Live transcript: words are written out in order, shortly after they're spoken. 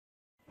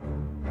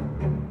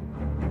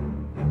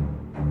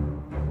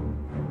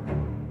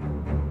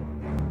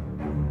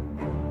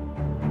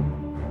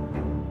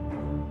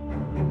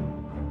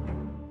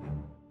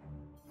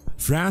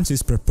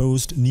France's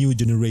proposed new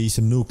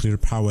generation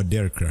nuclear-powered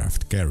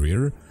aircraft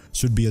carrier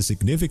should be a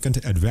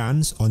significant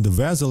advance on the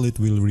vessel it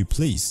will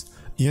replace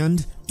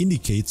and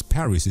indicates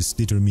Paris's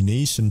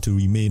determination to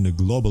remain a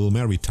global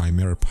maritime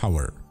air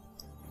power.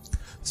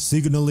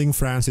 Signaling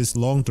France's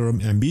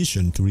long-term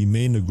ambition to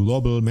remain a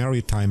global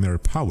maritime air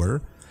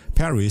power,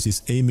 Paris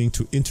is aiming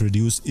to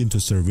introduce into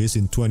service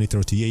in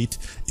 2038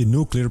 a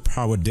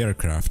nuclear-powered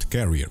aircraft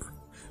carrier,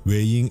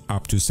 weighing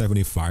up to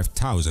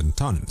 75,000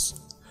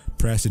 tons.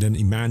 President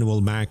Emmanuel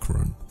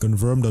Macron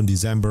confirmed on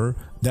December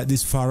that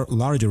this far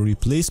larger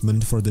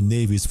replacement for the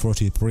Navy's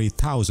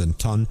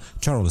 43,000-ton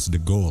Charles de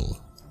Gaulle.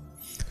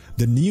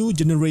 The new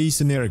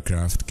generation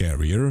aircraft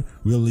carrier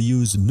will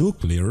use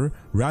nuclear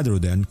rather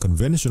than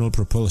conventional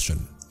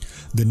propulsion.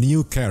 The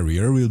new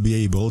carrier will be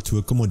able to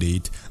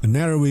accommodate a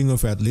narrowing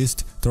of at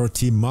least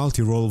 30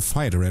 multi-role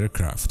fighter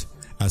aircraft,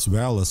 as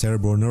well as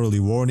airborne early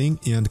warning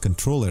and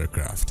control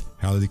aircraft,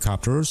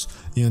 helicopters,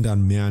 and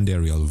unmanned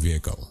aerial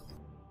vehicle.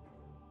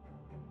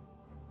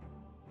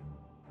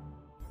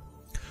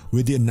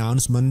 With the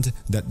announcement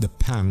that the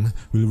Pang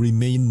will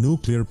remain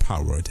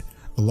nuclear-powered,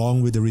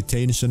 along with the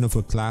retention of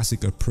a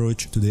classic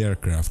approach to the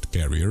aircraft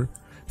carrier,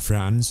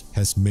 France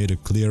has made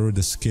it clear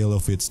the scale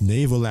of its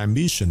naval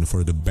ambition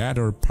for the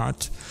better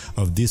part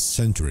of this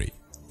century.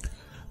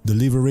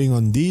 Delivering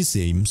on these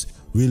aims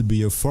will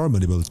be a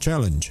formidable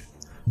challenge,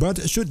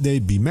 but should they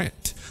be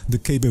met, the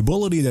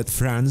capability that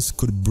France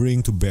could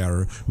bring to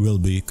bear will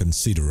be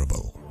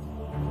considerable.